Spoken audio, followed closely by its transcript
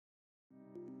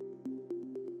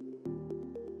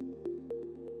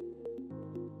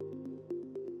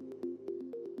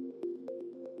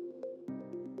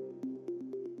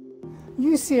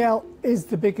UCL is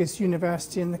the biggest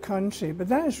university in the country, but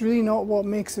that is really not what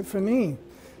makes it for me.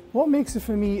 What makes it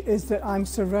for me is that I'm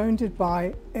surrounded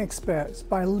by experts,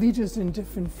 by leaders in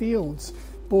different fields,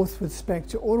 both with respect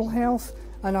to oral health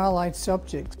and allied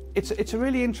subjects. It's a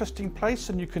really interesting place,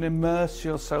 and you can immerse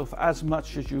yourself as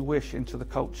much as you wish into the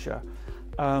culture.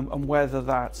 And whether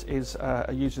that is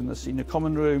using the senior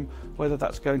common room, whether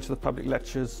that's going to the public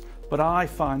lectures. But I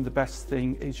find the best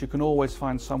thing is you can always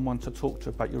find someone to talk to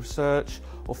about your research,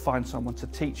 or find someone to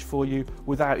teach for you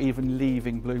without even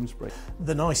leaving Bloomsbury.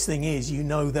 The nice thing is, you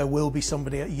know, there will be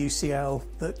somebody at UCL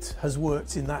that has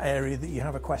worked in that area that you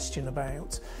have a question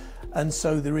about. And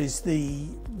so there is the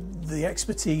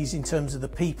expertise in terms of the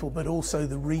people, but also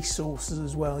the resources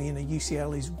as well. You know,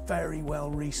 UCL is very well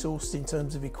resourced in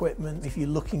terms of equipment. If you're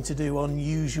looking to do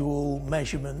unusual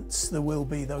measurements, there will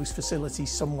be those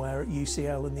facilities somewhere at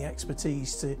UCL and the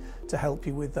expertise to help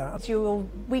you with that. Your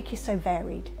week is so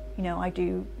varied. You know,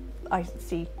 I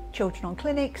see children on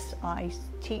clinics, I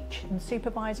teach and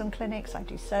supervise on clinics, I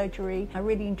do surgery. I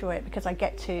really enjoy it because I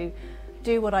get to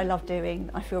do what I love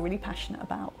doing, I feel really passionate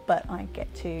about, but I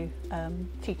get to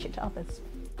teach it to others.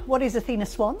 What is Athena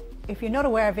Swan? If you're not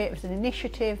aware of it, it was an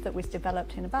initiative that was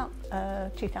developed in about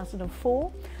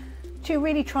 2004 to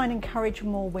really try and encourage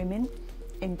more women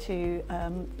into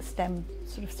STEM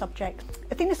sort of subjects.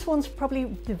 Athena Swan's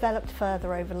probably developed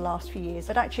further over the last few years,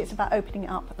 but actually it's about opening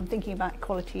it up and thinking about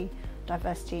equality,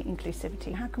 diversity,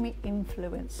 inclusivity. How can we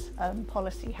influence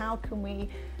policy? How can we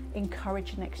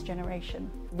encourage the next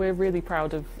generation? We're really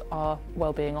proud of our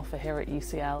wellbeing offer here at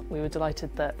UCL. We were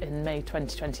delighted that in May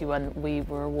 2021 we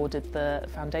were awarded the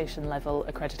foundation level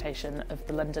accreditation of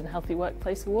the London Healthy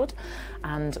Workplace Award,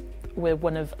 and we're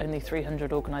one of only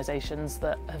 300 organisations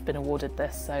that have been awarded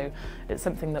this, so it's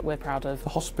something that we're proud of. The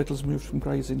hospital's moved from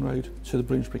Gray's Inn Road to the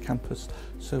Bloomsbury campus,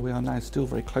 so we are now still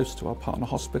very close to our partner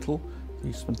hospital, the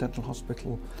Eastman Dental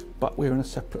Hospital, but we're in a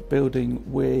separate building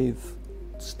with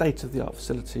state-of-the-art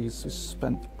facilities. We've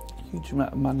spent a huge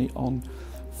amount of money on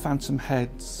phantom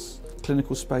heads,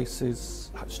 clinical spaces,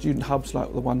 student hubs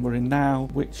like the one we're in now,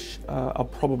 which are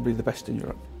probably the best in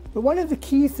Europe. But one of the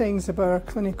key things about our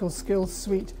clinical skills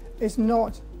suite is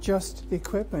not just the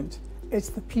equipment, it's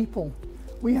the people.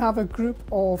 We have a group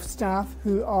of staff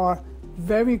who are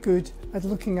very good at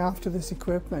looking after this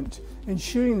equipment,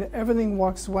 ensuring that everything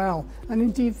works well, and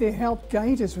indeed they help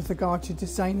guide us with regard to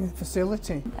designing the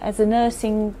facility. As a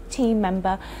nursing team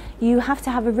member, you have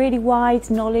to have a really wide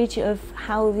knowledge of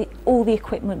how all the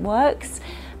equipment works,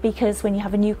 because when you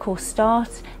have a new course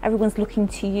start, everyone's looking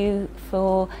to you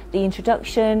for the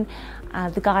introduction,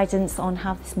 the guidance on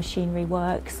how this machinery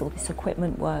works or this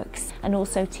equipment works, and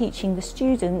also teaching the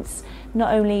students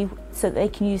not only so that they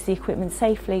can use the equipment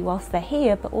safely whilst they're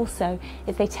here, but also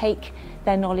if they take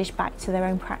their knowledge back to their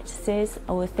own practices,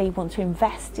 or if they want to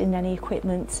invest in any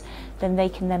equipment, then they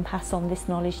can then pass on this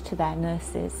knowledge to their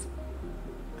nurses.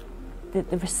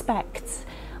 The respect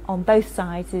on both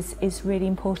sides is really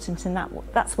important, and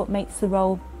that's what makes the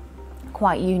role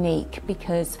quite unique,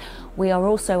 because we are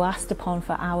also asked upon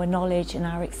for our knowledge and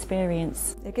our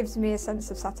experience. It gives me a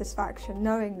sense of satisfaction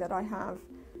knowing that I have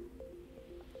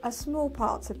a small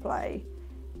part to play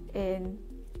in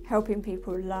helping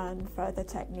people learn further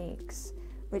techniques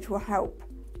which will help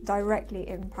directly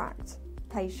impact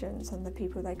patients and the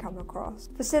people they come across.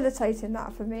 Facilitating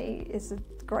that for me is a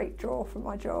great draw for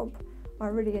my job. I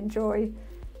really enjoy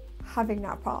having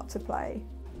that part to play.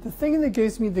 The thing that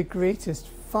gives me the greatest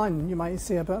fun, you might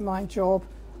say, about my job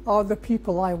are the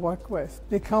people I work with.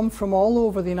 They come from all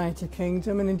over the United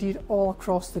Kingdom and indeed all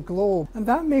across the globe. And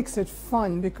that makes it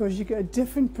fun because you get a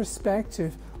different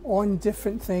perspective on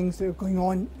different things that are going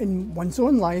on in one's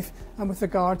own life and with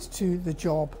regards to the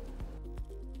job.